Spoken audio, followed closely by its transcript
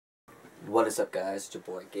What is up, guys? It's your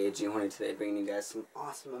boy Gage and Horne today, bringing you guys some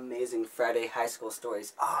awesome, amazing Friday high school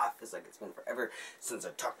stories. It feels like it's been forever since I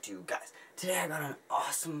talked to you guys. Today I got an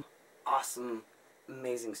awesome,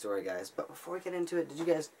 amazing story, guys. But before we get into it, can you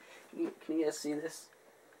guys see this?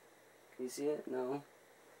 Can you see it? No?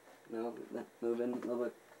 No? Move in a little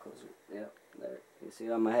bit closer. Yep, there. Can you see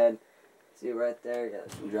it on my head? See it right there? Yeah,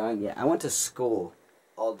 there's some drawing. Yeah, I went to school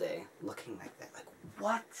all day looking like that. Like,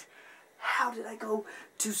 what? How did I go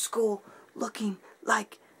to school looking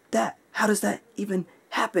like that? How does that even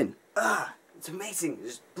happen? It's amazing. It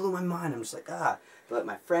just blew my mind. I'm just like, But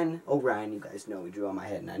my friend O'Ryan, you guys know, he drew on my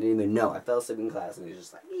head, and I didn't even know. I fell asleep in class, and he was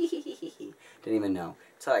just like, didn't even know.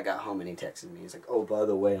 Until I got home, and he texted me. He's like, oh, by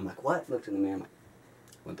the way. I'm like, what? Looked in the mirror. I'm like,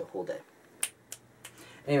 went the whole day.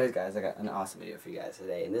 Anyways, guys, I got an awesome video for you guys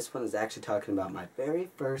today, and this one is actually talking about my very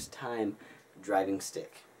first time driving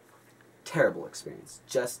stick. Terrible experience.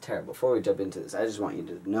 Just terrible. Before we jump into this, I just want you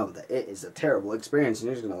to know that it is a terrible experience, and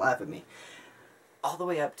you're just going to laugh at me. All the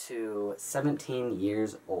way up to 17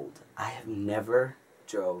 years old, I have never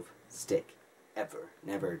drove stick. Ever.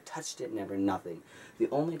 Never touched it, never nothing. The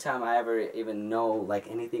only time I ever even know, like,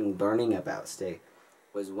 anything learning about stick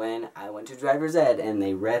was when I went to driver's ed, and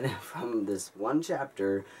they read from this one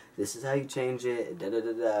chapter, this is how you change it,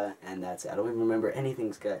 da-da-da-da, and that's it. I don't even remember anything,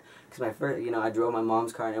 because my first, I drove my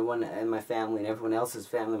mom's car, and everyone in my family, and everyone else's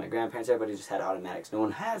family, my grandparents, everybody just had automatics. No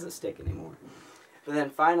one has a stick anymore. But then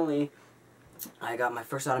finally, I got my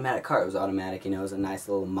first automatic car. It was automatic, it was a nice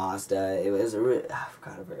little Mazda. It was a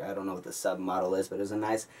I don't know what the sub model is, but it was a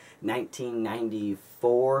nice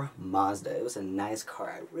 1994 Mazda. It was a nice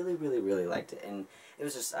car. I really, really, really liked it, and it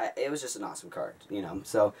was just an awesome car,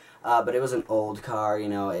 So, but it was an old car,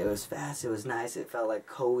 it was fast, it was nice, it felt like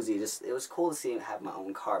cozy. It was cool to see and have my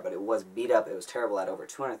own car, but it was beat up. It was terrible. I had over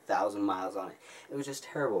 200,000 miles on it. It was just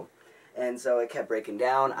terrible. And so it kept breaking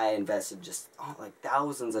down. I invested just like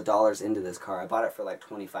thousands of dollars into this car. I bought it for like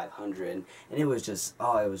 $2,500, and it was just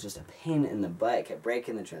it was just a pain in the butt. It kept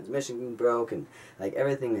breaking. The transmission broke, and like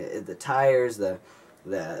everything, the tires, the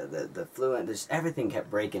fluid, just everything kept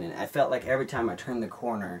breaking. And I felt like every time I turned the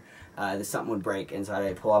corner, something would break, and so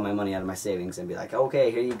I'd pull all my money out of my savings and be like,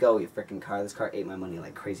 okay, here you go, you freaking car. This car ate my money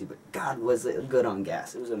like crazy, but God, was it good on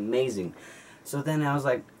gas. It was amazing. So then I was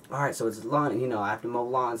like, alright, so it's lawn, I have to mow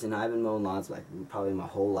lawns, and I've been mowing lawns like probably my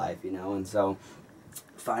whole life, and so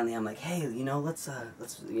finally I'm like, hey,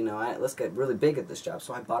 let's get really big at this job.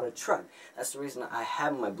 So I bought a truck. That's the reason I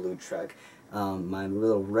have my blue truck, my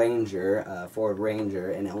little Ranger, Ford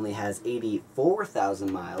Ranger, and it only has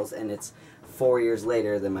 84,000 miles, and it's 4 years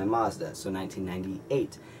later than my Mazda, so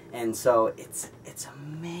 1998. And so it's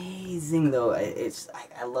amazing though.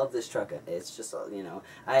 I love this truck. It's just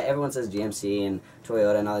everyone says GMC and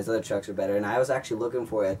Toyota and all these other trucks are better, and I was actually looking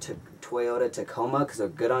for a Toyota Tacoma because they're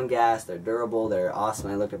good on gas, they're durable, they're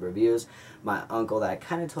awesome. I looked up reviews. My uncle that I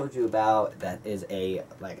kind of told you about, that is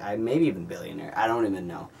maybe even billionaire. I don't even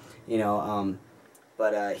know,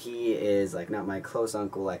 but he is like not my close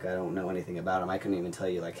uncle. Like, I don't know anything about him. I couldn't even tell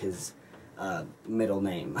you like his middle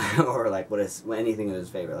name or like anything of his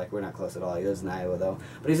favorite. Like, we're not close at all. He lives in Iowa though,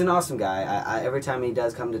 but he's an awesome guy. Every time he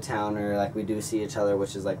does come to town, or like we do see each other,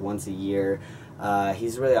 which is like once a year,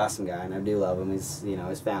 he's a really awesome guy, and I do love him. He's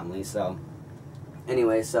his family. So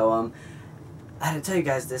anyway, so I had to tell you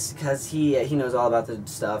guys this because he knows all about the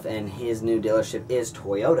stuff, and his new dealership is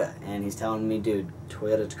Toyota, and he's telling me, dude,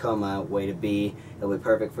 Toyota Tacoma, way to be. It'll be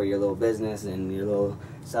perfect for your little business and your little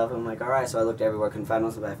stuff. I'm like, alright. So I looked everywhere, couldn't find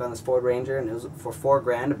one, but I found this Ford Ranger, and it was for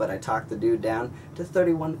 $4,000, but I talked the dude down to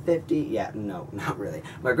 $3,150. Yeah, no, not really.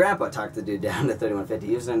 My grandpa talked the dude down to $3,150.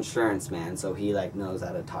 He was an insurance man, so he like knows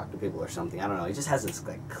how to talk to people or something. I don't know. He just has this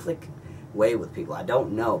like click way with people. I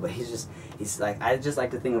don't know, but he's like, I just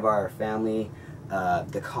like to think of our family,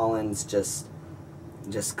 the Collins, just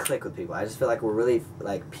click with people. I just feel like we're really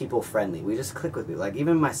like people friendly. We just click with people. Like,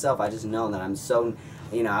 even myself, I just know that I'm so,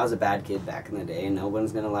 I was a bad kid back in the day, and no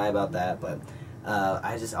one's gonna lie about that, but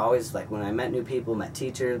I just always, like, when I met new people, met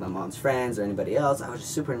teachers, my mom's friends, or anybody else, I was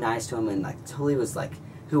just super nice to them, and like totally was like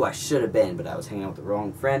who I should have been, but I was hanging out with the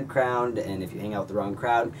wrong friend crowd, and if you hang out with the wrong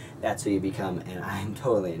crowd, that's who you become, and I'm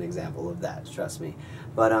totally an example of that, trust me.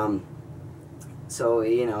 But so,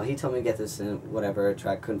 he told me to get this, whatever,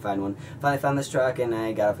 truck, couldn't find one. Finally found this truck, and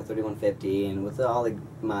I got it for $3,150, and with all the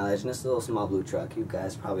mileage, and this little small blue truck, you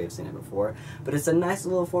guys probably have seen it before, but it's a nice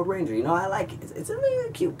little Ford Ranger, I like it. It's a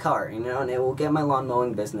really cute car, and it will get my lawn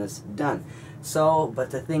mowing business done. So, but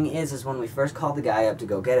the thing is when we first called the guy up to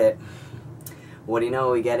go get it, what do you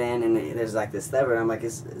know, we get in, and there's like this lever, and I'm like,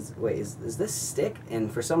 wait, is this stick?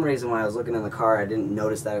 And for some reason, when I was looking in the car, I didn't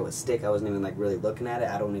notice that it was stick. I wasn't even like really looking at it.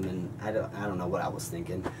 I don't know what I was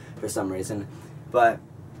thinking for some reason. But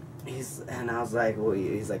and I was like, well,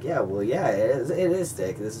 he's like, yeah, well, yeah, it is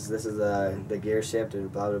stick. This is the gear shift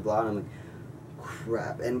and blah blah blah. And I'm like,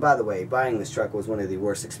 crap. And by the way, buying this truck was one of the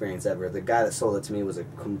worst experiences ever. The guy that sold it to me was a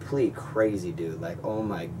complete crazy dude. Like, oh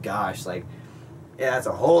my gosh, like, yeah, that's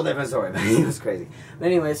a whole different story, but he was crazy. But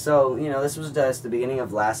anyway, so, you know, this was just the beginning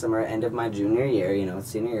of last summer, end of my junior year. You know,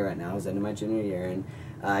 it's senior year right now. It was end of my junior year, and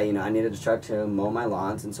you know, I needed a truck to mow my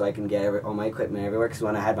lawns, and so I can get all my equipment everywhere. Because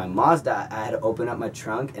when I had my Mazda, I had to open up my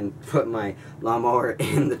trunk and put my lawnmower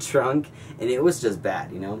in the trunk, and it was just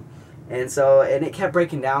bad, you know. And so, and it kept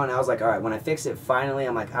breaking down, and I was like, all right, when I fixed it finally,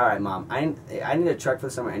 I'm like, all right, Mom, I need a truck for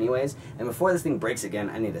the summer anyways, and before this thing breaks again,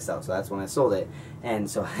 I need to sell it. So that's when I sold it, and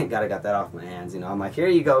so I got that off my hands, you know. I'm like, here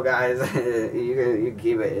you go, guys, you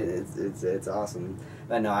keep it, it's awesome.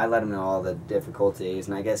 But no, I let him know all the difficulties,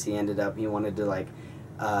 and I guess he wanted to, like,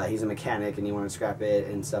 he's a mechanic, and he wanted to scrap it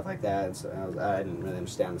and stuff like that, and so I didn't really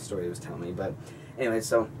understand the story he was telling me, but anyway,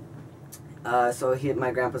 so my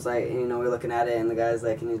grandpa's like, you know, we're looking at it, and the guy's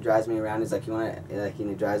like, and he drives me around. He's like, you want to, like, he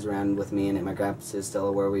drives around with me, and my grandpa's is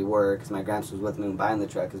still where we were, because my grandpa was with me when buying the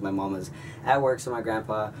truck, because my mom was at work, so my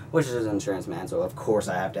grandpa, which is an insurance man, so of course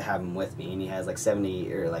I have to have him with me, and he has like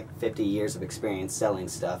 70 or like 50 years of experience selling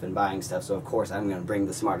stuff and buying stuff, so of course I'm going to bring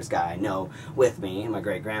the smartest guy I know with me, my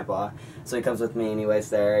great grandpa. So he comes with me, and he waits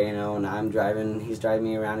there, you know, and he's driving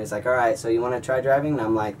me around. He's like, all right, so you want to try driving? And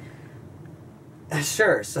I'm like,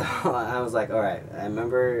 sure. So I was like, all right, I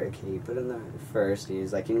remember, okay, you put in the first.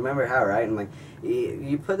 He's like, you remember how, right? And I'm like,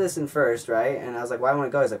 you put this in first, right? And I was like, why won't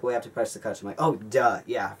it go? He's like, well, you have to press the clutch. I'm like, oh, duh,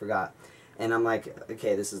 yeah, I forgot. And I'm like,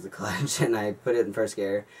 okay, this is the clutch. And I put it in first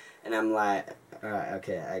gear, and I'm like, all right,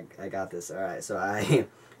 okay, I got this. All right, so I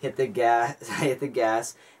hit the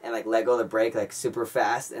gas, and like let go of the brake like super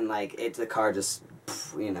fast, and like the car just,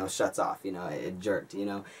 you know, shuts off, you know, it jerked, you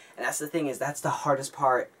know. And that's the thing, is that's the hardest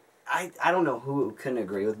part. I don't know who couldn't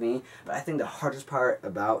agree with me, but I think the hardest part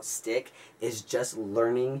about stick is just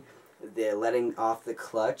learning letting off the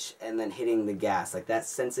clutch and then hitting the gas. Like, that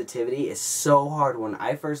sensitivity is so hard. When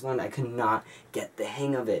I first learned, I could not get the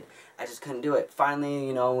hang of it. I just couldn't do it. Finally,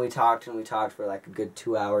 you know, we talked for like a good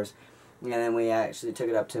 2 hours. And then we actually took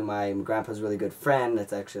it up to my grandpa's really good friend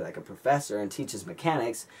that's actually like a professor and teaches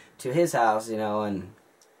mechanics, to his house, you know, and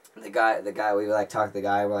the guy, we like talked to the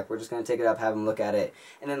guy, we're like, we're just going to take it up, have him look at it.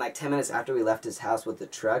 And then like 10 minutes after we left his house with the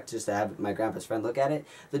truck, just to have my grandpa's friend look at it,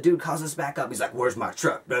 the dude calls us back up. He's like, where's my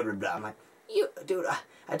truck? Blah, blah, blah. I'm like, dude,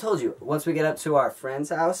 I told you, once we get up to our friend's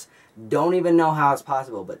house, don't even know how it's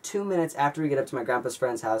possible, but 2 minutes after we get up to my grandpa's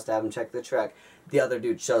friend's house to have him check the truck, the other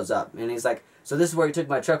dude shows up. And he's like, so this is where you took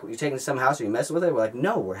my truck? You taking it to some house? Are you messing with it? We're like,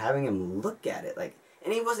 no, we're having him look at it. Like,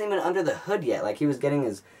 and he wasn't even under the hood yet. Like, he was getting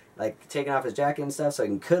his, like, taking off his jacket and stuff so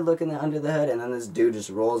he could look under the hood, and then this dude just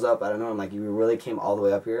rolls up. I don't know, I'm like, you really came all the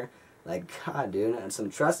way up here? Like, God, dude, and some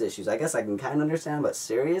trust issues. I guess I can kind of understand, but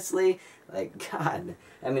seriously? Like, God.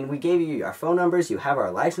 I mean, we gave you our phone numbers, you have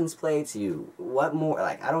our license plates, what more?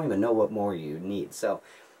 Like, I don't even know what more you need. So,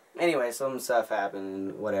 anyway, some stuff happened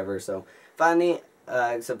and whatever. So, finally,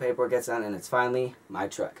 some paperwork gets done, and it's finally my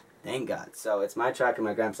truck. Thank God. So, it's my truck, and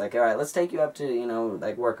my grandpa's like, all right, let's take you up to, you know,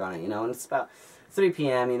 like, work on it, you know, and it's about 3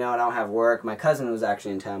 p.m., you know, I don't have work. My cousin was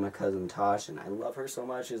actually in town, my cousin Tosh, and I love her so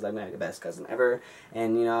much. She's like my best cousin ever.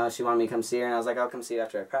 And, you know, she wanted me to come see her, and I was like, I'll come see you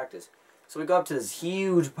after I practice. So we go up to this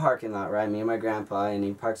huge parking lot, right, me and my grandpa, and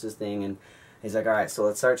he parks this thing, and he's like, all right, so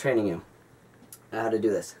let's start training you on how to do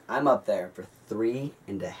this. I'm up there for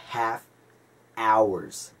 3.5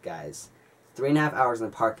 hours, guys. 3.5 hours in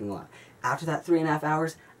the parking lot. After that 3.5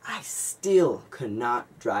 hours, I still could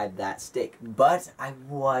not drive that stick, but I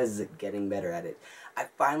was getting better at it. I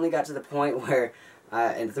finally got to the point where,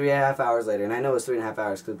 and 3.5 hours later, and I know it was 3.5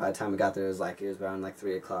 hours because by the time we got there, it was around like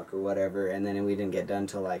 3 o'clock or whatever, and then we didn't get done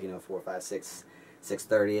till like, you know, 4, 5, 6,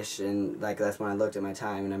 6:30ish, and like that's when I looked at my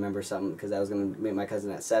time, and I remember something because I was gonna meet my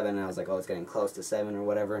cousin at 7, and I was like, oh, it's getting close to 7 or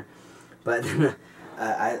whatever, but then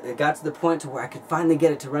it got to the point to where I could finally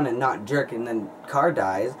get it to run and not jerk, and then car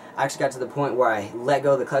dies. I actually got to the point where I let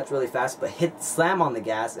go of the clutch really fast, but slam on the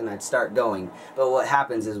gas, and I'd start going. But what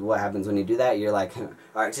happens when you do that, you're like, all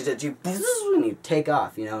right, and you take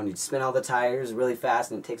off, you know, and you spin all the tires really fast,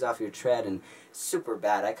 and it takes off your tread, and super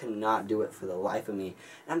bad. I could not do it for the life of me.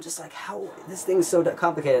 And I'm just like, how, this thing's so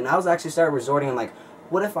complicated. And I was actually started resorting, I'm like,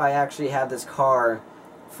 what if I actually have this car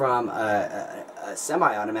from a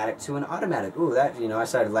semi-automatic to an automatic? Ooh, that, you know, I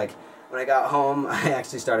started like when I got home, I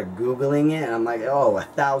actually started Googling it, and I'm like, oh,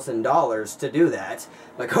 $1,000 to do that.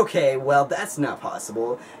 I'm like, okay, well, that's not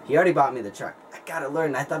possible. He already bought me the truck. I gotta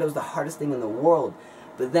learn. I thought it was the hardest thing in the world.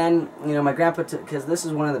 But then, you know, my grandpa, because this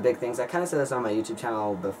is one of the big things, I kind of said this on my YouTube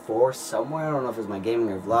channel before somewhere, I don't know if it was my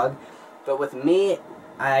gaming or vlog, but with me,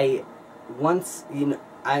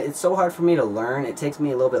 it's so hard for me to learn. It takes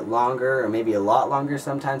me a little bit longer, or maybe a lot longer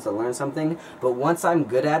sometimes, to learn something. But once I'm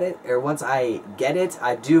good at it, or once I get it,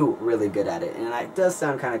 I do really good at it. And it does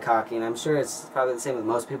sound kind of cocky, and I'm sure it's probably the same with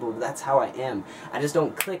most people, but that's how I am. I just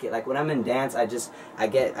don't click it. Like when I'm in dance, I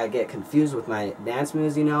get confused with my dance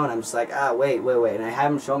moves, you know, and I'm just like, wait. And I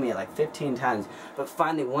have him show me it like 15 times. But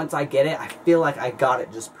finally, once I get it, I feel like I got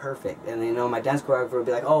it just perfect. And you know, my dance choreographer would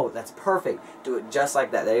be like, oh, that's perfect. Do it just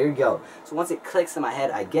like that. There you go. So once it clicks in my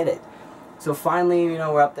head, I get it. So finally, you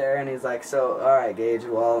know, we're up there, and he's like, so, alright, Gage,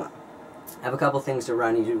 well, I have a couple things to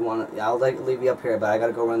run. I'll leave you up here, but I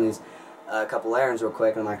gotta go run these couple errands real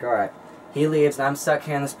quick. And I'm like, alright. He leaves, and I'm stuck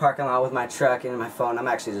here in this parking lot with my truck and my phone. I'm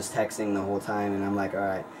actually just texting the whole time, and I'm like,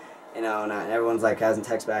 alright. You know, and everyone's like, hasn't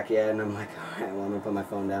texted back yet, and I'm like, alright, well, I'm gonna put my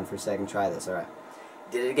phone down for a second, try this, alright.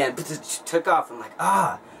 Did it again, took off. I'm like,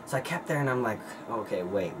 So I kept there, and I'm like, okay,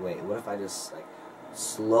 wait, what if I just, like,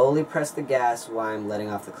 slowly press the gas while I'm letting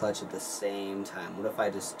off the clutch at the same time? What if I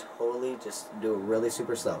just totally just do it really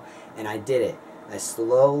super slow? And I did it. I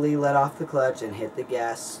slowly let off the clutch and hit the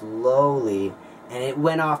gas slowly, and it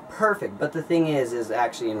went off perfect. But the thing is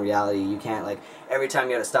actually in reality, you can't, like, every time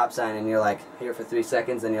you're at a stop sign and you're like here for 3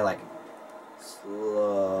 seconds and you're like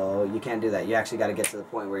slow, you can't do that. You actually got to get to the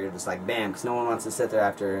point where you're just like bam, because no one wants to sit there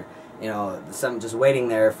after, you know, some just waiting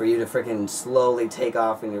there for you to freaking slowly take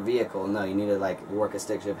off in your vehicle. No, you need to like work a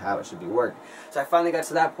stick shift how it should be worked. So I finally got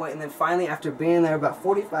to that point, and then finally after being there about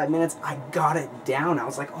 45 minutes, I got it down. I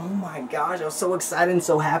was like, oh my gosh, I was so excited and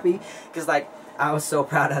so happy, because like I was so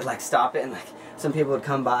proud. I'd like stop it, and like some people would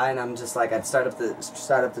come by, and I'm just like, I'd start up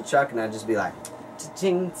the truck, and I'd just be like,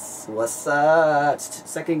 jinx, what's up?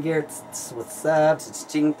 Second gear, what's up?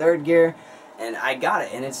 Ching, third gear. And I got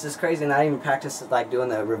it, and it's just crazy. And I even practiced like doing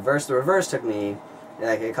the reverse. The reverse took me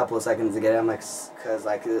like a couple of seconds to get it. I'm like, cause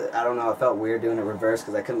like I don't know, it felt weird doing it reverse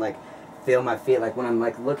because I couldn't like feel my feet. Like when I'm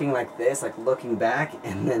like looking like this, like looking back,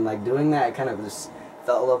 and then like doing that, it kind of just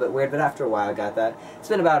felt a little bit weird. But after a while, I got that. It's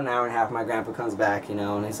been about an hour and a half. My grandpa comes back, you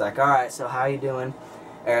know, and he's like, all right, so how you doing?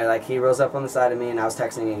 Or like he rolls up on the side of me, and I was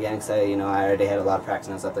texting again and say, you know, I already had a lot of practice,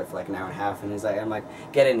 and I was up there for like an hour and a half. And he's like, I'm like,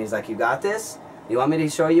 get in. He's like, you got this? You want me to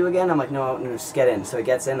show you again? I'm like, no, just get in. So he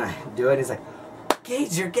gets in, I do it. He's like,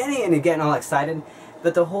 Gage, you're getting in. He's getting all excited.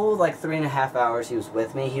 But the whole like 3.5 hours he was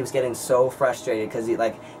with me, he was getting so frustrated because he's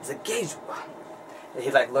like, Gage.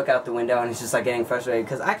 He'd like look out the window, and he's just like getting frustrated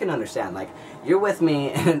because I can understand. Like you're with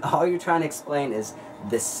me, and all you're trying to explain is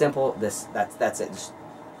this simple. That's it.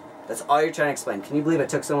 That's all you're trying to explain. Can you believe it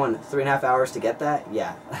took someone 3.5 hours to get that?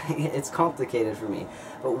 Yeah, it's complicated for me.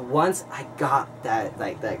 But once I got that,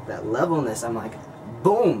 like that levelness, I'm like,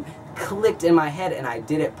 boom, clicked in my head, and I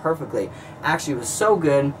did it perfectly. Actually, it was so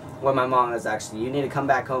good. What my mom was actually, you need to come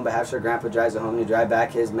back home, but have sure Grandpa drives it home. You drive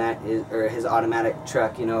back his automatic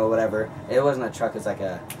truck, you know, whatever. It wasn't a truck. It's like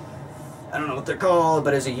a, I don't know what they're called,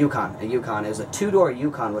 but it's a Yukon. A Yukon. It was a 2-door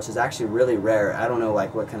Yukon, which is actually really rare. I don't know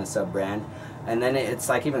like what kind of sub brand. And then it's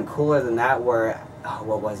like even cooler than that where, oh,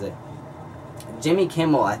 what was it? Jimmy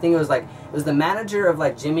Kimmel. I think it was the manager of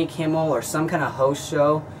like Jimmy Kimmel or some kind of host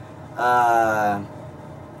show, or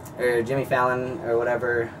Jimmy Fallon or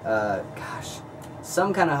whatever. Gosh,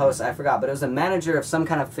 some kind of host, I forgot. But it was a manager of some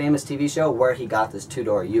kind of famous TV show where he got this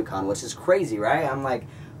 2-door Yukon, which is crazy, right? I'm like,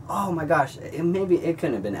 oh my gosh, maybe it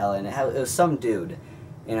couldn't have been Ellen. It was some dude.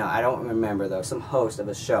 You know, I don't remember though, some host of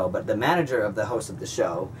a show. But the manager of the host of the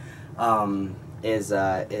show,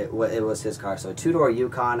 it was his car. So a 2-door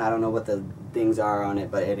Yukon. I don't know what the things are on it,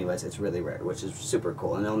 but anyways, it's really rare, which is super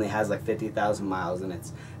cool, and it only has like 50,000 miles, and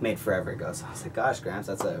it's made forever ago. So I was like, gosh, Gramps,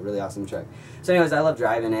 that's a really awesome truck. So anyways, I love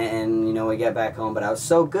driving it, and you know, we get back home, but I was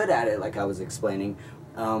so good at it, like I was explaining.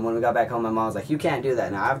 When we got back home, my mom was like, you can't do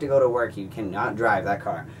that now. I have to go to work. You cannot drive that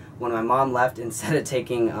car. When my mom left, instead of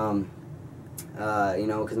taking you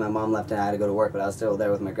know, because my mom left and I had to go to work, but I was still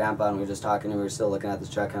there with my grandpa, and we were just talking, and we were still looking at this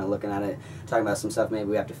truck, kind of looking at it, talking about some stuff maybe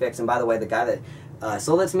we have to fix. And by the way, the guy that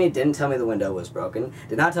Sold it to me, didn't tell me the window was broken,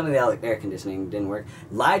 did not tell me the air conditioning didn't work,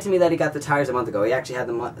 lied to me that he got the tires a month ago. He actually had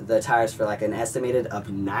the tires for like an estimated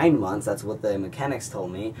of 9 months. That's what the mechanics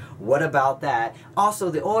told me. What about that? Also,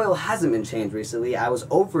 the oil hasn't been changed recently. I was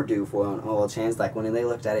overdue for an oil change. Like when they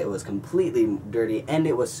looked at it, it was completely dirty and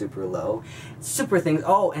it was super low. Super things.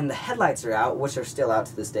 Oh, and the headlights are out, which are still out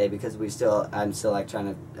to this day because I'm still like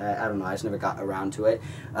trying to, I don't know, I just never got around to it.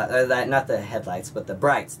 Not the headlights, but the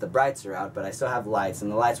brights. The brights are out, but I still have lights,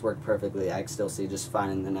 and the lights work perfectly. I can still see just fine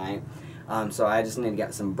in the night. So I just need to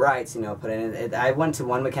get some brights, you know, put in it. I went to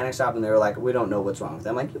one mechanic shop and they were like, we don't know what's wrong with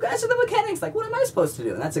them. I'm like, you guys are the mechanics. Like, what am I supposed to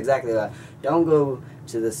do? And that's exactly that. Don't go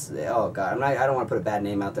to this. Oh God, I don't want to put a bad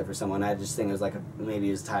name out there for someone. I just think it was like maybe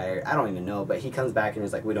he was tired. I don't even know. But he comes back and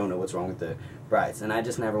he's like, we don't know what's wrong with the brights. And I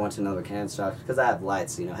just never went to another mechanic shop because I have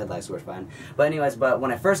lights. You know, headlights work fine. But anyways,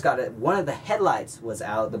 when I first got it, one of the headlights was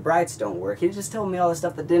out. The brights don't work. He just told me all the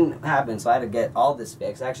stuff that didn't happen. So I had to get all this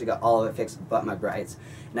fixed. I actually got all of it fixed, but my brights.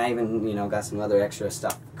 And I even, you know, got some other extra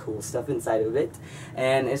stuff, cool stuff inside of it.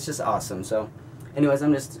 And it's just awesome. So anyways,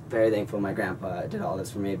 I'm just very thankful my grandpa did all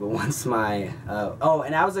this for me. But once my, oh,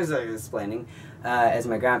 and I was just explaining, as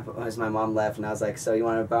my mom left, and I was like, so you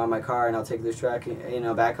want to borrow my car and I'll take this truck, you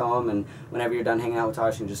know, back home, and whenever you're done hanging out with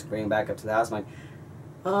Tosh, you can just bring it back up to the house. I'm like,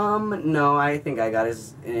 no, I think I got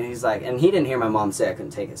his, and he's like, and he didn't hear my mom say I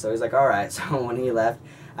couldn't take it, so he's like, alright. So when he left,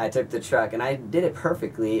 I took the truck, and I did it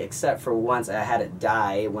perfectly, except for once I had it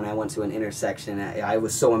die when I went to an intersection. I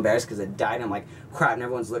was so embarrassed because it died, and I'm like, crap, and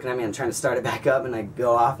everyone's looking at me, I'm trying to start it back up, and I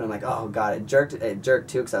go off, and I'm like, oh God, it jerked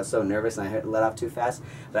too, because I was so nervous, and I let off too fast,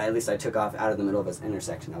 but at least I took off out of the middle of this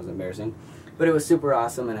intersection. That was embarrassing. But it was super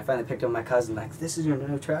awesome, and I finally picked up my cousin, like, this is your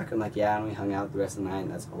new truck? I'm like, yeah, and we hung out the rest of the night,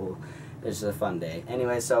 and that's cool. It was just a fun day.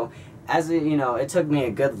 Anyway, so, you know, it took me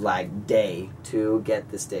a good, like, day to get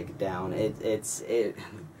the stick down.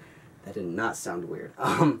 That did not sound weird.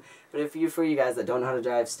 But for you guys that don't know how to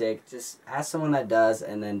drive stick, just ask someone that does,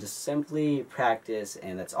 and then just simply practice,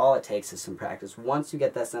 and that's all it takes is some practice. Once you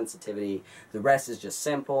get that sensitivity, the rest is just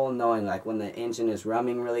simple, knowing like when the engine is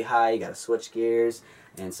running really high, you gotta switch gears,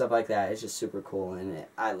 and stuff like that. It's just super cool, and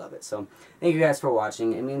I love it. So, thank you guys for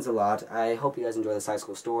watching. It means a lot. I hope you guys enjoy this high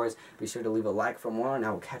school stories. Be sure to leave a like for more, and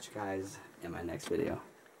I will catch you guys in my next video.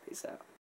 Peace out.